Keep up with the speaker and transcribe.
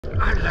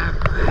Oh la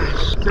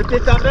vache.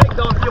 C'était un mec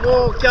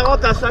d'environ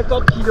 40 à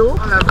 50 kilos.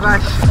 Oh la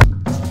vache.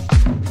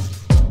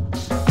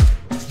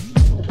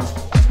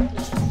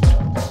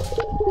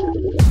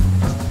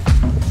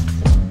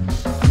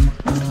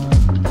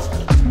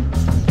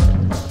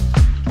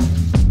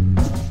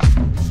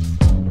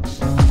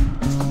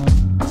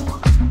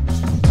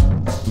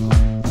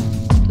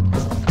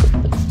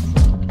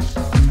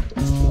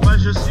 Moi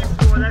je suis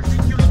pour la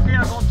sécurité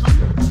avant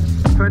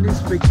tout. Pas des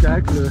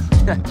spectacles.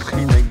 Il a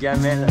pris une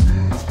gamelle.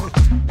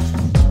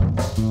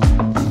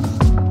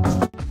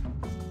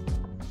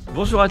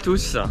 Bonjour à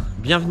tous,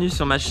 bienvenue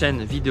sur ma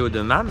chaîne vidéo de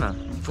MAM.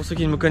 Pour ceux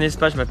qui ne me connaissent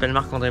pas, je m'appelle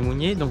Marc-André,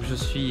 donc je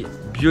suis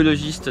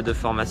biologiste de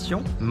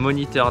formation,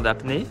 moniteur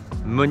d'apnée,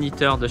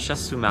 moniteur de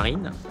chasse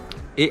sous-marine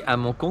et à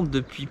mon compte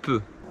depuis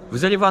peu.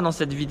 Vous allez voir dans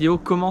cette vidéo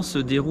comment se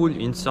déroule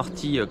une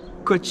sortie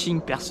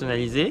coaching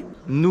personnalisée.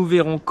 Nous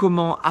verrons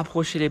comment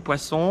approcher les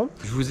poissons.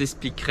 Je vous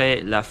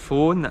expliquerai la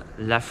faune,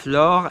 la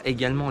flore,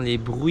 également les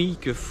bruits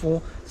que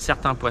font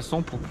certains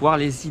poissons pour pouvoir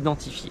les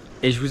identifier.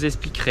 Et je vous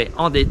expliquerai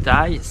en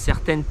détail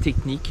certaines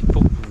techniques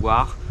pour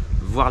pouvoir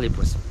voir les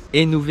poissons.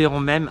 Et nous verrons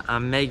même un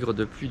maigre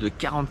de plus de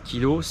 40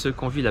 kg, ceux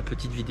qui ont vu la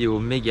petite vidéo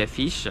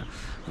Mégafish.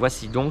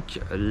 Voici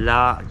donc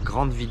la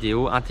grande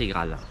vidéo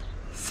intégrale.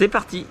 C'est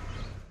parti!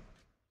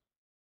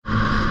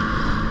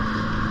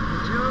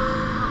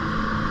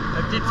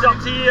 La petite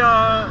sortie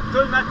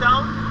tôt le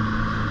matin.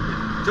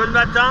 Tôt le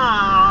matin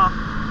à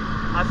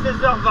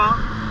 16h20.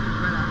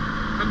 Voilà,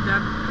 comme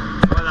d'hab.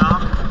 Voilà.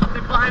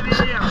 C'est pas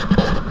réveiller.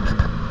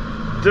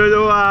 De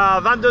l'eau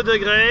à 22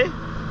 degrés.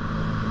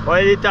 Bon,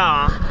 il est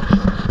tard, hein.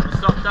 On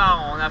sort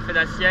tard, on a fait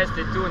la sieste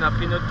et tout, on a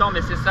pris notre temps,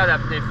 mais c'est ça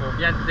l'apnée, il faut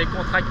bien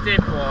décontracter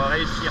pour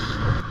réussir.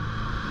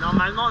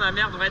 Normalement la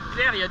mer devrait être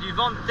claire, il y a du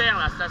vent de terre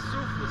là, ça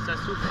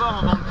souffle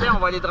fort en vent de terre, on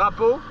voit les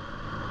drapeaux.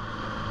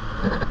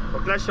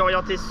 Donc là je suis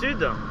orienté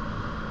sud.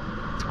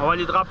 On voit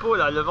les drapeaux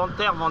là, le vent de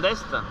terre, vent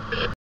d'est. Il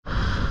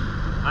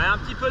y a un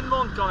petit peu de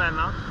monde quand même,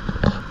 hein.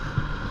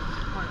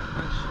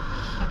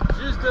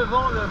 Juste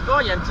devant le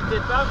port, il y a une petite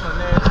épave,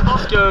 mais je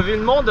pense que vu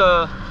le monde,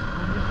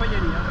 Il faut y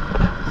aller. Hein.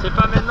 c'est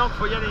pas maintenant qu'il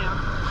faut y aller, hein.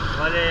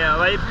 On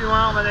va aller plus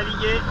loin, on va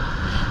naviguer.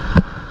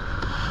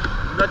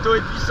 Le bateau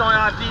est puissant et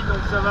rapide, donc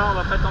ça va, on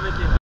va pas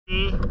t'embêter.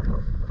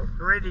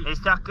 Ready. Et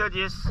Star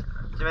Claudius,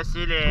 tu vas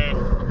essayer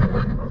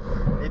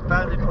les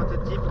palmes, les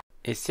prototypes.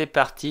 Et c'est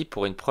parti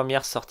pour une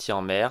première sortie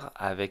en mer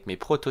avec mes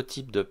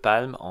prototypes de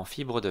palmes en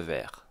fibre de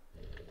verre.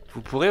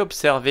 Vous pourrez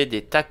observer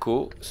des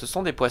tacos, ce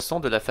sont des poissons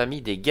de la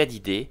famille des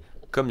gadidés,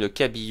 comme le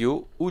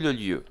cabillaud ou le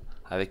lieu,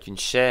 avec une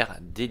chair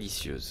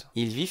délicieuse.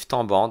 Ils vivent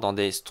en banc dans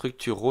des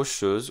structures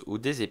rocheuses ou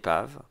des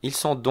épaves. Ils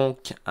sont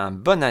donc un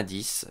bon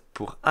indice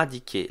pour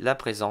indiquer la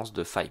présence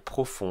de failles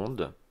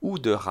profondes ou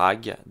de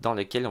rags dans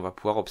lesquelles on va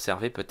pouvoir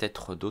observer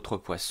peut-être d'autres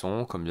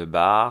poissons comme le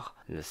bar,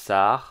 le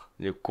sard,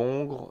 le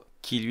congre,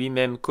 qui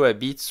lui-même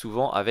cohabite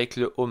souvent avec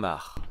le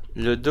homard.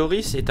 Le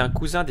doris est un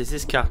cousin des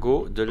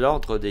escargots de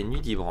l'ordre des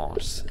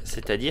nudibranches,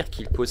 c'est-à-dire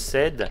qu'il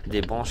possède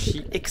des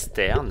branchies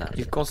externes.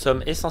 Il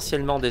consomme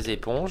essentiellement des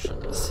éponges,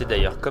 c'est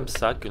d'ailleurs comme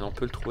ça que l'on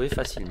peut le trouver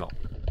facilement.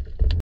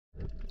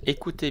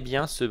 Écoutez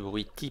bien ce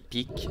bruit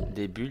typique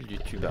des bulles du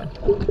tuba.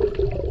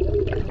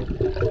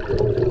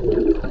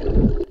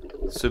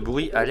 Ce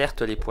bruit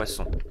alerte les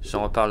poissons,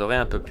 j'en reparlerai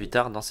un peu plus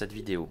tard dans cette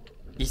vidéo.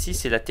 Ici,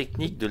 c'est la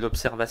technique de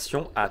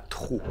l'observation à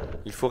trous.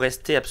 Il faut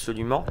rester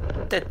absolument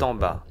tête en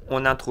bas.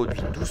 On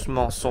introduit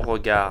doucement son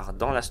regard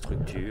dans la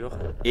structure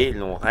et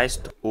l'on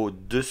reste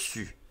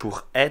au-dessus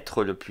pour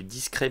être le plus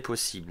discret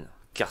possible.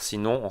 Car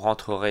sinon, on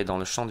rentrerait dans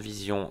le champ de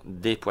vision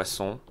des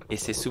poissons et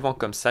c'est souvent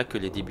comme ça que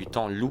les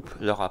débutants loupent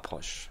leur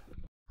approche.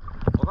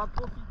 On va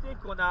profiter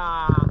qu'on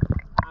a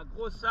un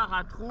gros sard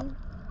à trous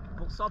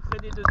pour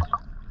s'entraîner dessus.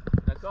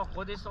 D'accord,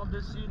 redescendre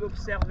dessus,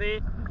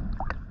 l'observer.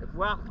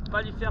 Voir,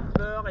 pas lui faire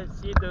peur,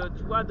 essayer de,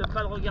 tu vois, de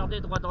pas le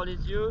regarder droit dans les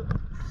yeux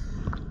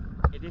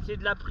et d'essayer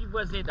de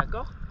l'apprivoiser,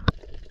 d'accord?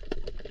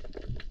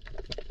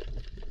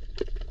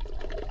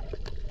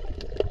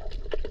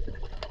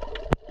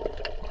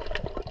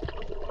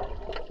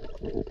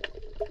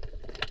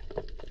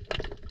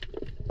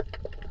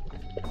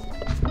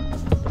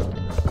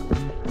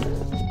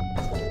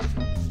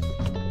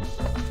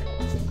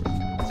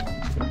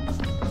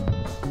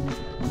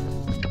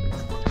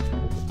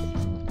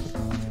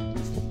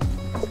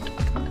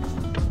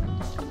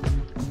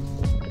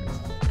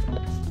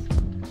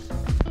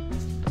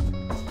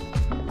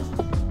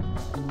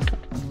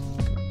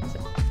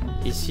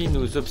 Ici,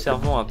 nous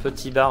observons un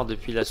petit bar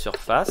depuis la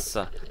surface.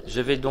 Je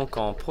vais donc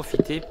en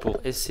profiter pour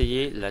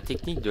essayer la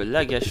technique de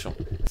l'agachon,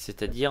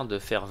 c'est-à-dire de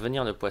faire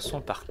venir le poisson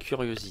par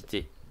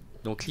curiosité.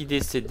 Donc l'idée,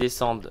 c'est de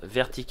descendre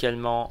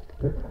verticalement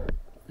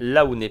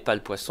là où n'est pas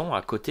le poisson,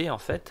 à côté en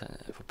fait.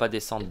 Il ne faut pas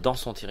descendre dans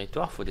son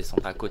territoire, il faut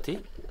descendre à côté.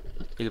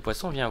 Et le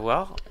poisson vient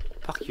voir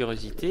par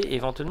curiosité.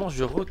 Éventuellement,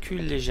 je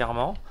recule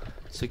légèrement,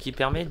 ce qui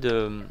permet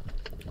de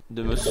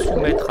me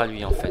soumettre à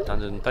lui en fait,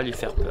 de ne pas lui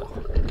faire peur.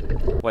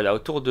 Voilà,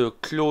 autour de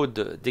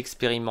Claude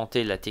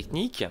d'expérimenter la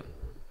technique.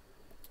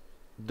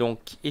 Donc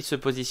il se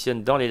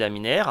positionne dans les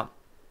laminaires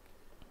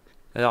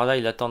Alors là,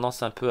 il a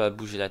tendance un peu à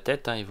bouger la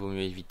tête, hein, il vaut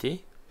mieux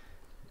éviter.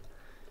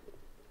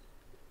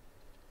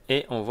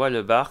 Et on voit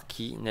le bar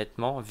qui,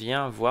 nettement,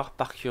 vient voir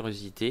par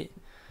curiosité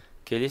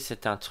quel est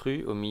cet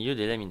intrus au milieu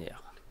des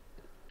laminaires.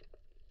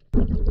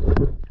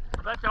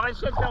 Bah, tu as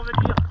réussi à le faire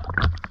venir.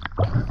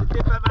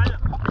 C'était pas mal.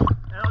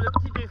 Alors le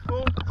petit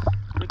défaut,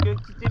 c'est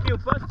que tu t'es mis au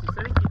poste, tu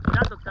savais qu'il était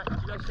là, donc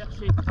tu l'as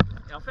cherché.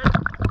 Et en fait,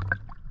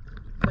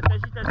 cette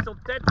agitation de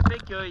tête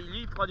fait qu'il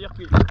lui prend du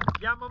recul.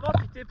 Il y a un moment,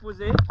 tu t'es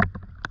posé,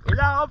 et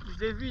là, hop, je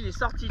l'ai vu, il est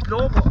sorti de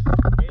l'ombre,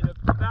 et le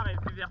petit bar est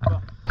venu vers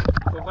toi.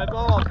 Il faut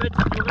vraiment, en fait,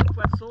 ignorer le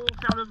poisson,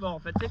 faire le mort. En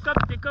fait,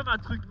 c'est comme un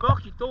truc mort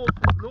qui tombe au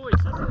fond de l'eau, et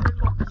ça, c'est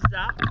tellement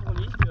bizarre pour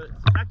lui que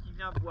c'est là qu'il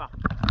vient voir.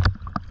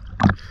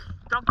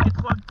 Tant que tu es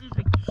trop actif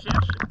et que tu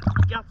cherches,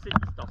 tu gardes ses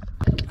distances.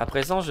 À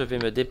présent, je vais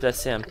me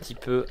déplacer un petit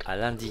peu à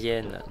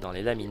l'indienne dans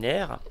les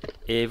laminaires.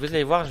 Et vous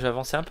allez voir, je vais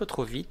avancer un peu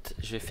trop vite.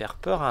 Je vais faire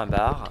peur à un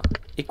bar.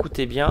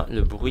 Écoutez bien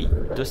le bruit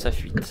de sa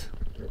fuite.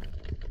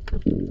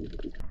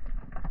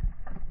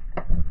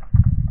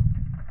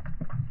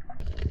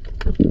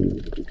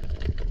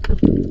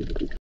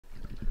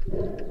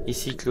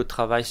 Ici, Claude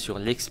travaille sur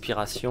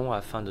l'expiration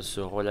afin de se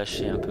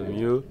relâcher un peu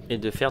mieux et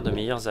de faire de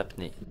meilleures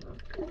apnées.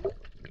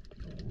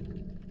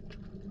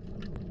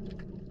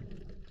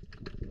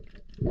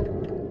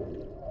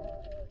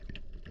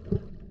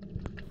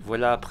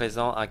 Voilà à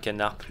présent un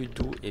canard plus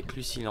doux et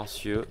plus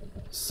silencieux,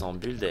 sans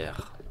bulle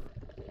d'air.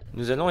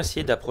 Nous allons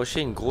essayer d'approcher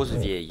une grosse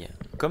vieille.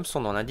 Comme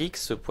son nom l'indique,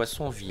 ce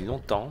poisson vit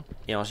longtemps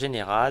et en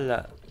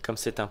général, comme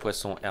c'est un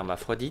poisson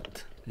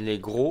hermaphrodite, les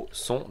gros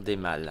sont des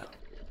mâles.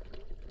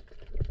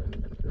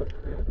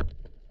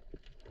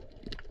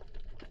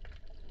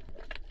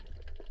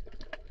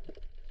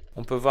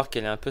 On peut voir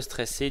qu'elle est un peu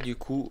stressée, du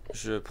coup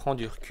je prends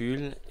du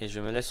recul et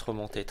je me laisse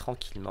remonter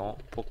tranquillement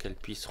pour qu'elle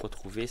puisse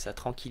retrouver sa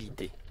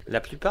tranquillité. La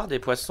plupart des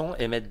poissons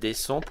émettent des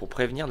sons pour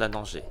prévenir d'un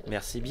danger.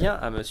 Merci bien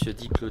à monsieur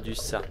Diplodus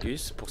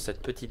Sargus pour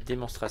cette petite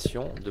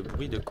démonstration de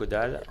bruit de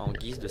caudale en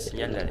guise de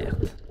signal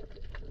d'alerte.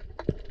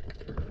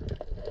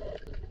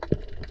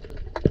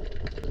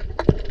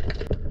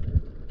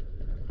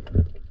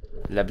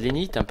 La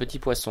blénite, un petit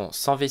poisson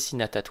sans vessie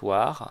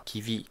natatoire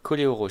qui vit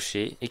collé au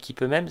rocher et qui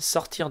peut même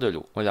sortir de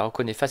l'eau. On la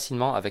reconnaît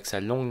facilement avec sa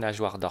longue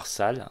nageoire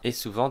dorsale et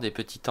souvent des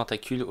petits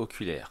tentacules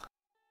oculaires.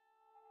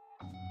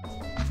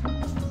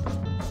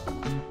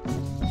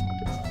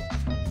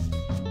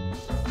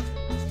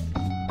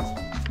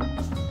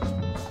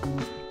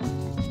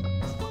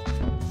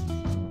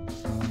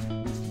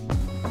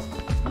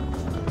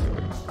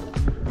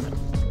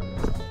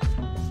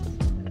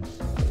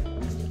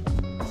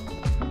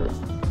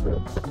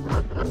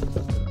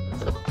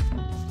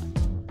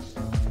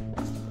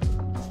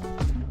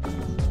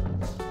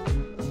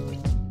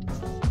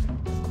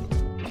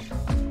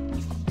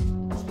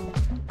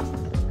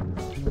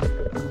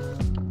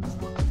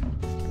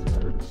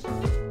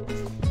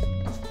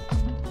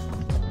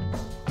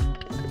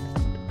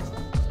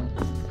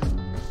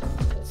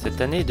 Cette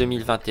année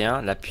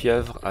 2021, la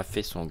pieuvre a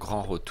fait son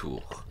grand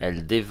retour.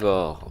 Elle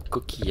dévore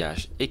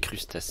coquillages et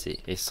crustacés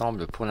et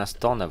semble pour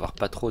l'instant n'avoir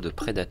pas trop de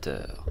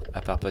prédateurs,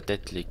 à part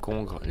peut-être les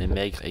congres, les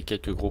maigres et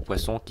quelques gros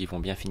poissons qui vont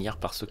bien finir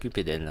par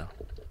s'occuper d'elle.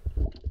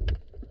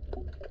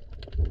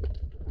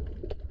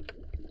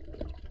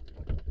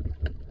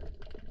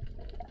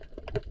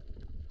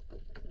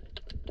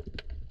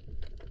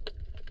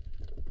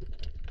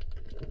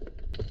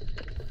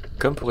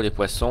 Comme pour les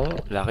poissons,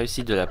 la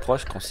réussite de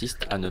l'approche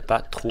consiste à ne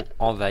pas trop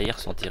envahir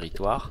son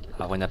territoire,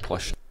 avoir une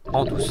approche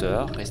en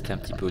douceur, rester un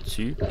petit peu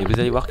au-dessus. Et vous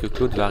allez voir que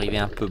Claude va arriver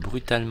un peu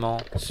brutalement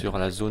sur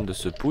la zone de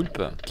ce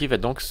poulpe, qui va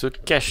donc se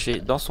cacher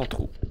dans son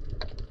trou.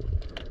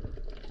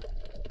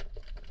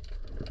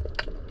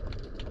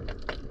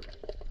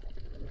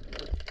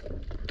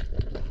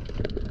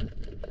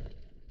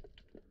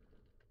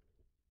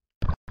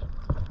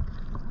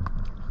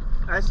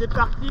 Allez, c'est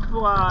parti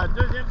pour un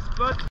deuxième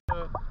spot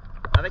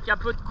avec un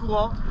peu de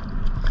courant.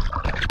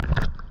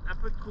 Un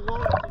peu de courant, on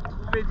va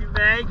trouver du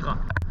maigre,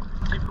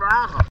 du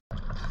bar,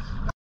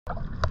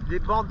 des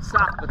bancs de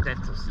sard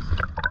peut-être aussi.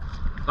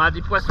 Enfin,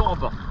 des poissons en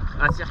banc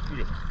à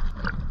circuler.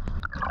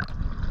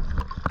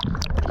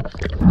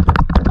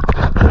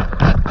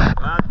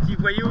 Un petit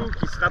voyou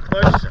qui se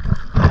rapproche.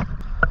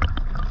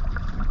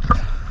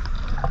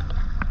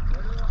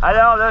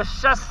 Alors, le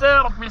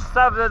chasseur du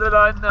sable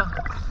d'Olonne,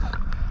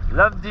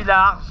 l'homme du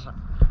large.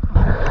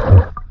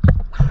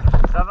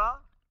 Ça va ?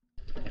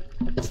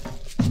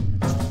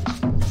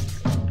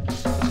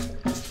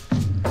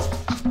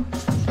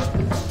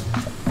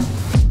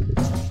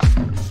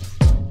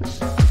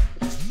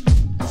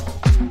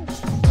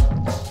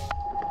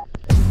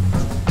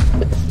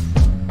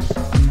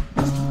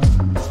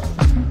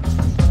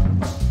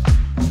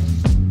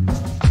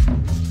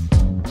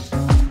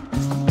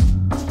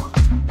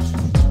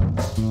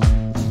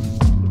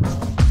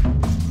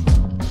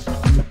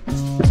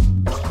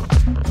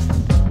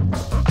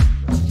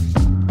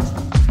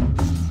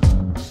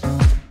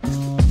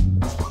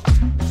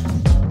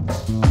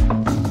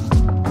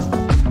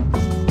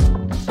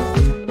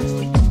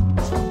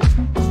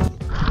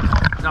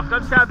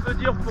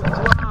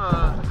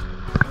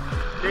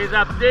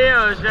 décidé,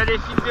 je vais aller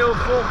filmer au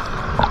fond.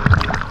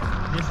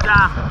 Les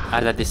stars. À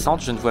la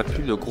descente, je ne vois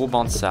plus le gros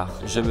banc de sars.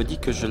 Je me dis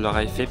que je leur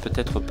ai fait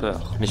peut-être peur,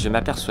 mais je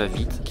m'aperçois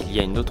vite qu'il y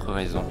a une autre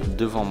raison.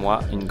 Devant moi,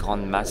 une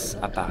grande masse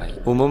apparaît.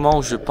 Au moment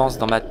où je pense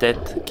dans ma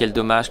tête, quel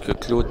dommage que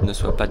Claude ne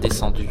soit pas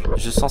descendu,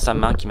 je sens sa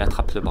main qui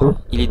m'attrape le bras.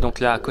 Il est donc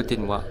là à côté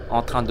de moi,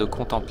 en train de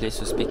contempler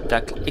ce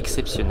spectacle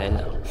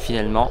exceptionnel.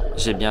 Finalement,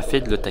 j'ai bien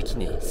fait de le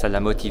taquiner. Ça l'a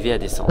motivé à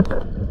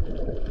descendre.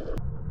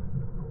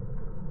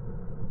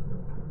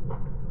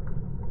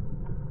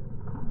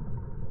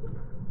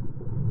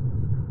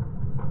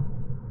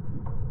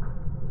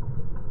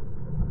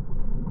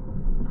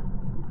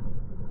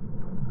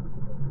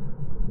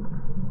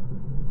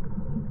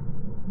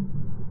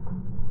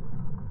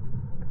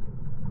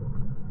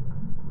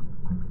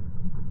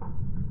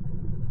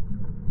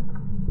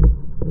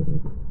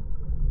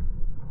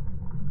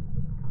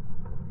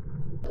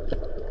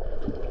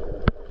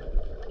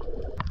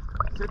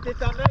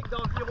 C'était un mec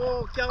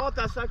d'environ 40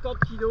 à 50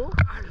 kilos.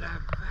 Ah la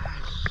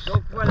vache.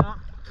 Donc voilà.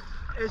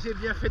 Et j'ai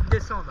bien fait de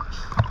descendre.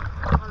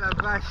 Oh la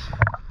vache.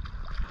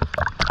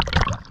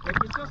 La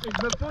question que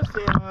je me pose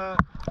c'est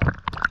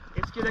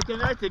est-ce que la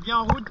caméra était bien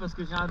en route parce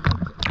que j'ai un doute.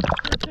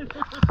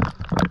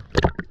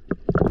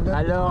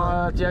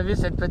 Alors tu as vu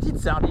cette petite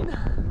sardine?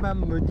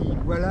 Mam me dit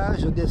voilà,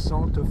 je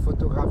descends, te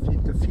photographier,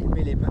 te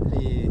filmer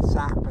les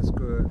sars parce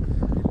que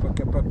je suis pas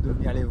capable de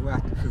venir les voir,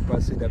 tu fais pas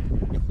assez d'apnée.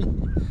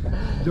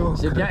 Donc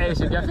J'ai bien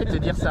fait de te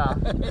dire ça.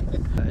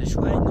 Je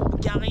vois une ombre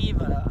qui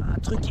arrive, un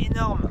truc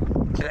énorme.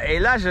 Et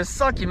là je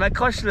sens qu'il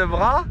m'accroche le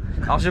bras.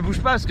 Alors je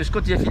bouge pas parce que je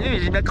continue à filmer,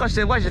 mais il m'accroche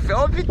les bras et j'ai fait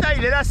oh putain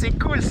il est là, c'est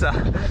cool ça.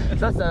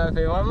 Ça m'a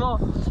fait vraiment,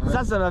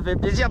 ça m'a fait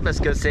plaisir parce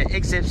que c'est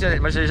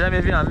exceptionnel. Moi j'ai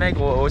jamais vu un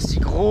maigre aussi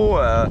gros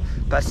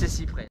passer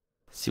si près.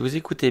 Si vous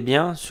écoutez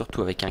bien,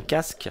 surtout avec un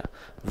casque,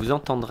 vous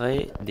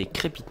entendrez des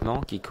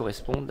crépitements qui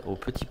correspondent aux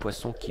petits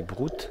poissons qui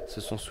broutent. Ce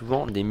sont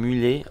souvent des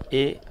mulets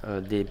et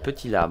des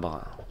petits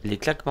labres. Les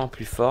claquements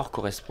plus forts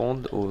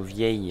correspondent aux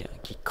vieilles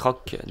qui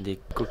croquent des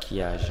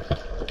coquillages.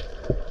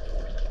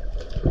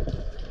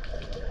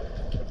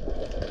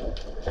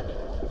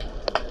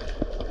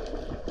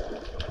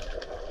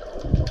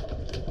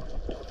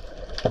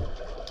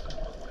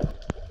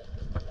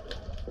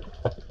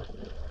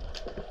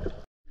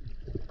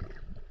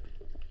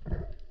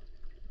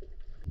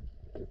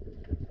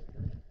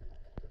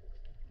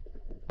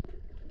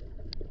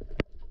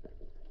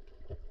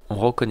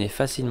 On reconnaît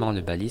facilement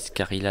le balise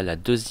car il a la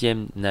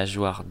deuxième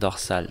nageoire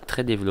dorsale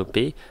très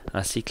développée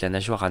ainsi que la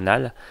nageoire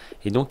anale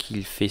et donc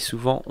il fait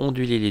souvent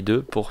onduler les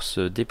deux pour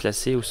se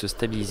déplacer ou se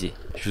stabiliser.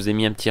 Je vous ai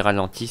mis un petit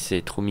ralenti,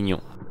 c'est trop mignon.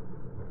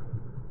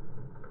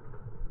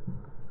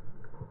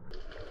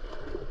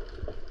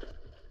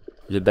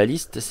 Le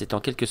baliste, c'est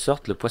en quelque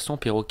sorte le poisson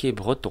perroquet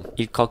breton.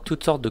 Il croque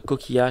toutes sortes de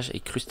coquillages et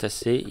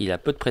crustacés, il a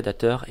peu de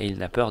prédateurs et il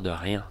n'a peur de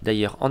rien.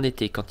 D'ailleurs, en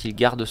été, quand il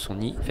garde son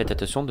nid, faites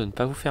attention de ne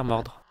pas vous faire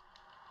mordre.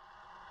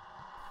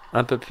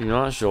 Un peu plus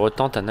loin, je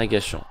retente un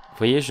agachon. Vous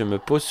voyez, je me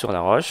pose sur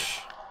la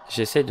roche.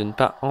 J'essaie de ne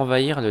pas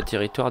envahir le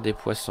territoire des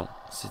poissons.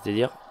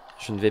 C'est-à-dire,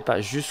 je ne vais pas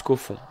jusqu'au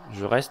fond.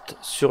 Je reste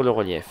sur le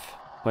relief.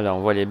 Voilà,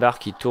 on voit les barres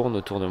qui tournent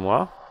autour de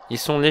moi. Ils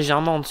sont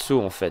légèrement en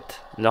dessous en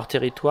fait. Leur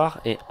territoire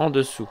est en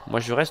dessous. Moi,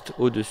 je reste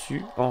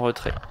au-dessus, en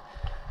retrait.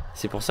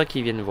 C'est pour ça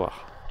qu'ils viennent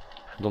voir.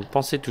 Donc,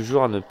 pensez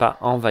toujours à ne pas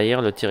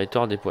envahir le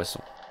territoire des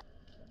poissons.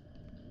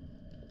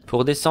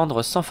 Pour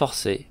descendre sans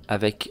forcer,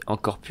 avec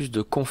encore plus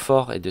de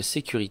confort et de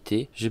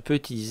sécurité, je peux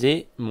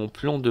utiliser mon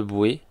plomb de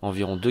bouée,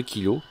 environ 2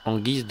 kg, en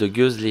guise de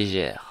gueuse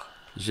légère.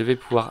 Je vais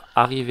pouvoir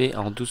arriver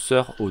en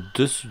douceur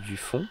au-dessus du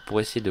fond pour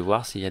essayer de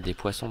voir s'il y a des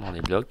poissons dans les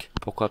blocs,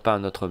 pourquoi pas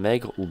un autre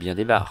maigre ou bien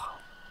des barres.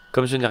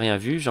 Comme je n'ai rien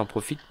vu, j'en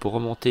profite pour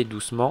remonter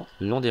doucement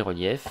le long des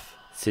reliefs.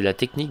 C'est la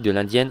technique de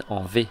l'indienne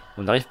en V,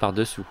 on arrive par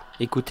dessous.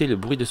 Écoutez le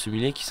bruit de ce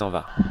mulet qui s'en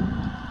va.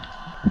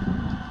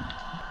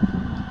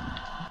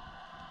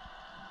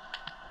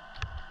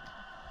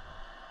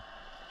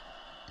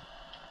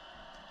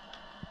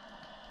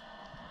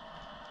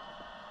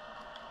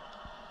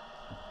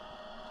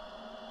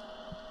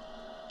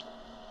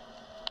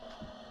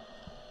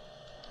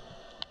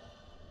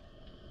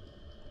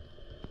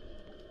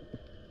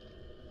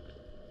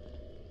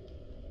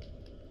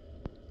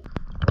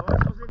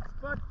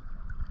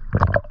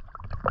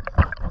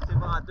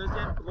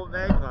 Deuxième gros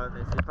maigre, mais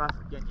c'est pas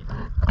gagné.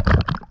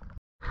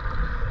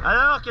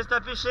 Alors, qu'est-ce que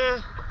t'as pêché?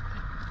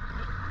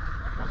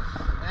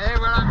 et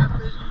voilà ma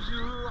pêche du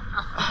jour.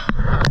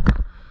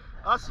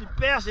 Oh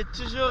super, j'ai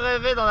toujours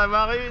rêvé d'en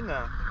avoir une.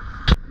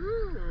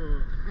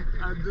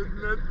 Un 2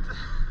 de note.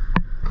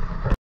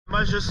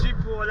 Moi je suis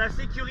pour la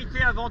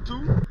sécurité avant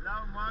tout.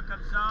 Là au moins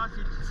comme ça,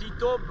 s'il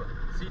tombe,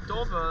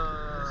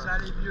 ça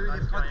les vieux,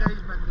 ils les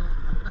protègent maintenant.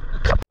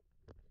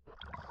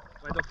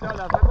 Ouais, donc là on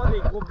a vraiment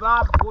des gros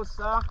barbes, gros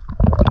sards,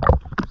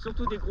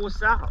 surtout des gros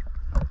sards.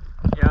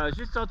 Et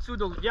juste en dessous,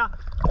 donc bien,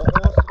 on se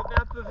remet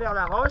un peu vers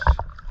la roche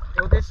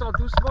et on descend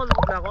doucement le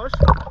long de la roche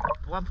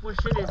pour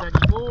approcher les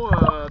animaux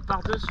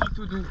par-dessus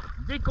tout doux.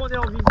 Dès qu'on est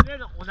en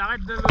visuel, on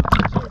arrête de me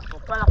piquer pour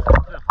pas leur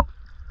faire peur.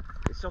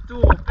 Et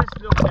surtout, on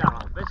baisse le regard.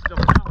 On baisse le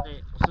regard,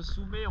 on se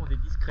soumet, on est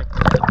discret.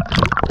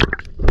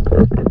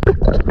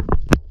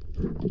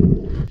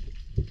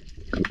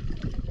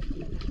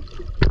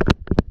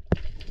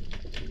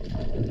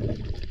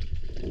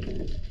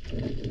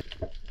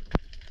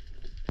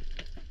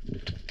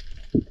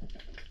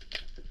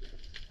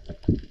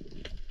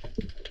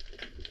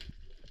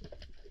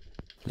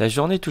 La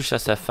journée touche à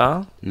sa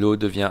fin, l'eau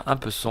devient un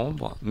peu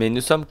sombre, mais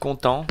nous sommes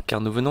contents car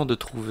nous venons de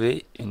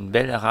trouver une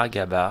belle rague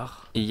à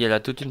bar. Et il y a là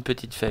toute une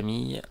petite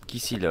famille qui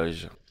s'y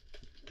loge.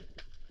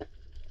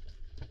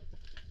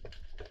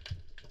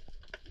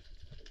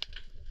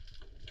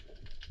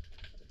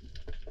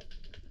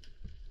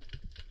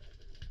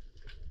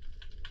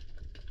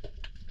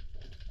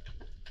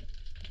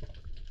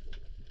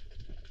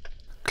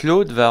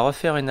 Claude va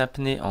refaire une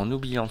apnée en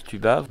oubliant le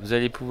tuba. Vous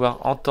allez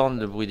pouvoir entendre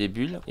le bruit des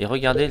bulles et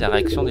regarder la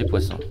réaction des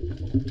poissons.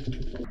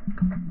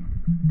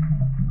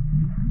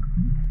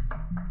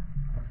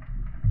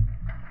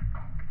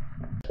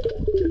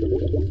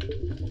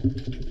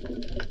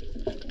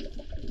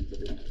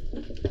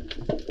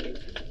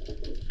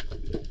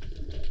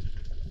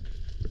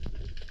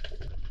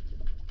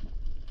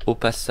 Au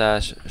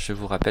passage, je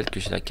vous rappelle que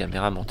j'ai la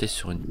caméra montée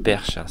sur une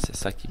perche. C'est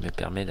ça qui me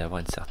permet d'avoir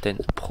une certaine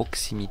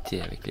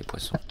proximité avec les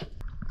poissons.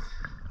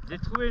 J'ai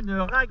trouvé une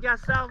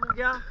ragassard, mon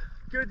gars,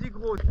 que du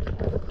gros.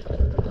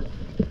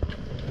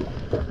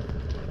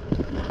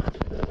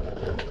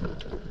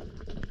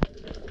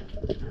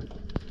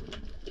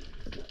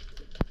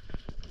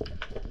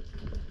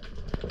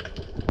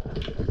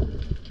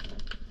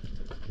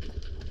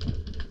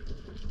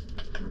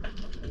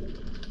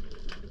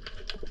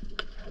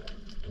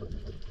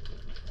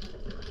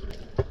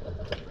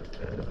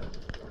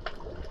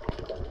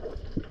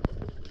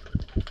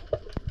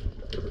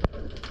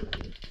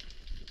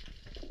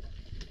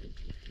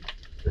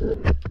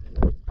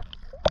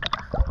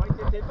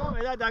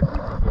 Mais là, d'un coup,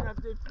 tu fais une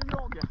apnée plus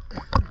longue.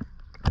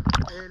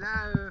 Et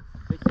là,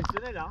 C'est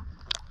exceptionnel, hein.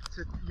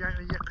 il y a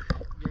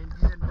une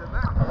dizaine de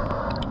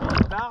barres.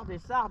 Des barres, des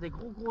sards, des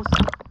gros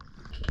sards.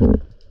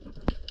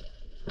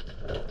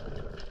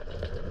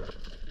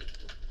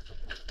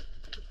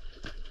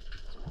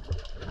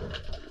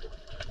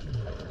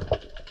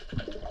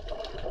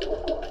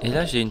 Et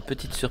là j'ai une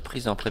petite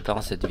surprise en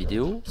préparant cette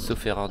vidéo,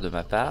 sauf erreur de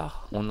ma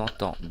part, on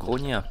entend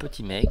grogner un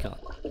petit maigre.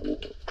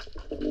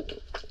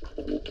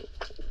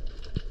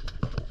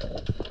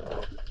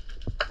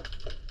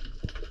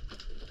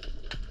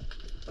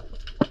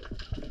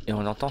 Et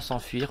on l'entend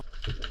s'enfuir.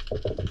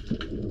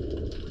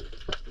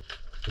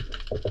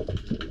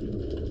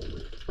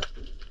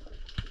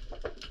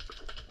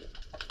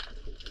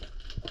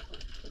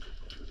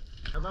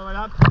 Ah bah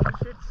voilà, petit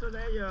coucher de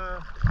soleil,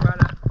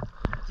 voilà,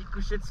 petit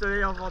coucher de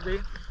soleil en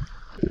Vendée.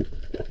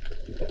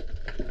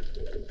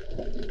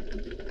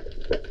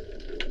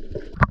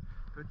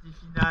 Petit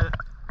final.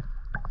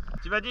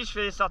 Tu m'as dit je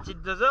fais les sorties de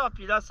 2 heures,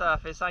 puis là ça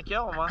fait 5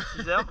 heures au moins,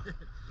 6 heures.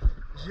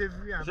 J'ai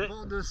vu un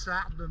banc de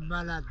sardes de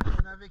malade,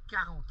 on avait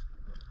 40.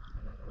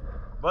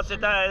 Bon,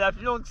 c'est la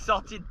plus longue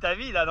sortie de ta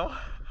vie là, non?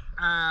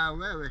 Ah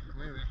ouais.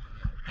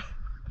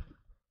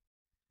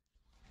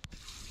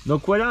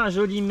 Donc voilà un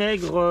joli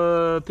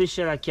maigre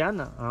pêché à la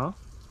canne, hein.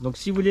 Donc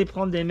si vous voulez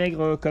prendre des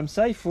maigres comme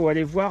ça, il faut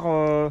aller voir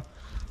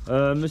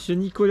monsieur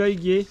Nicolas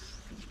Huguet.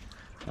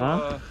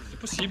 Hein,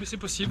 c'est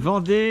possible.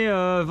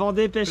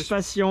 Vendée pêche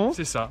passion.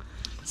 C'est ça.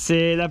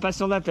 C'est la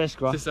passion de la pêche,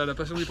 quoi. C'est ça, la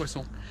passion des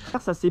poissons.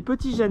 Ça c'est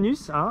Petit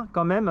Janus, hein,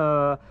 quand même.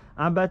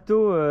 Un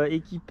bateau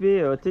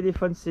équipé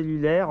téléphone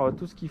cellulaire,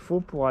 tout ce qu'il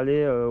faut pour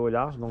aller au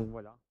large. Donc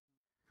voilà.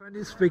 Fin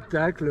des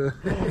spectacles.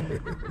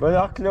 Bon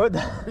alors Claude,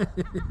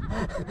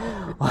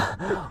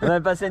 on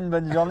a passé une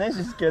bonne journée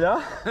jusque là.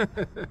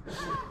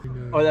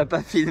 On n'a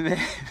pas filmé,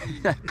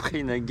 il a pris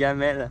une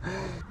gamelle.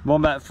 Bon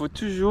bah faut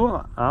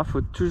toujours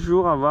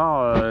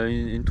avoir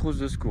une trousse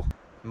de secours.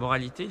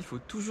 Moralité, il faut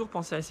toujours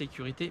penser à la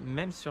sécurité,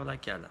 même sur la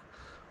cale.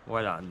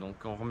 Voilà, donc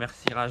on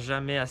remerciera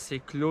jamais assez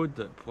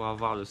Claude pour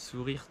avoir le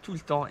sourire tout le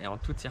temps et en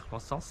toutes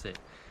circonstances,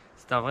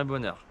 c'est un vrai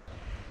bonheur.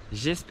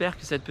 J'espère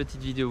que cette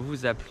petite vidéo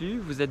vous a plu.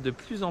 Vous êtes de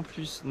plus en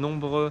plus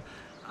nombreux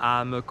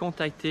à me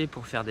contacter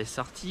pour faire des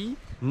sorties.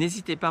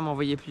 N'hésitez pas à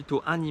m'envoyer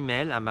plutôt un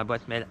email à ma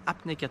boîte mail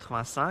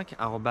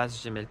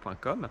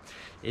apnée85@gmail.com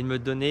et de me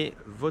donner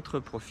votre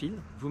profil.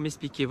 Vous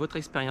m'expliquez votre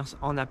expérience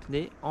en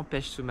apnée, en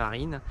pêche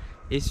sous-marine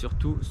et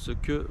surtout ce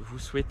que vous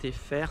souhaitez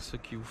faire, ce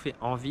qui vous fait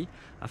envie,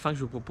 afin que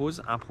je vous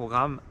propose un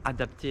programme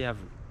adapté à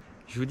vous.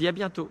 Je vous dis à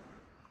bientôt.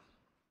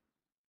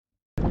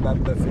 M'a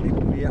fait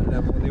découvrir la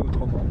Vendée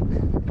autrement.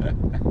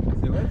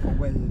 C'est vrai pour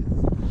moi.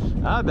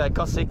 Ah bah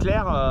quand c'est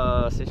clair,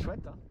 c'est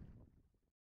chouette, hein.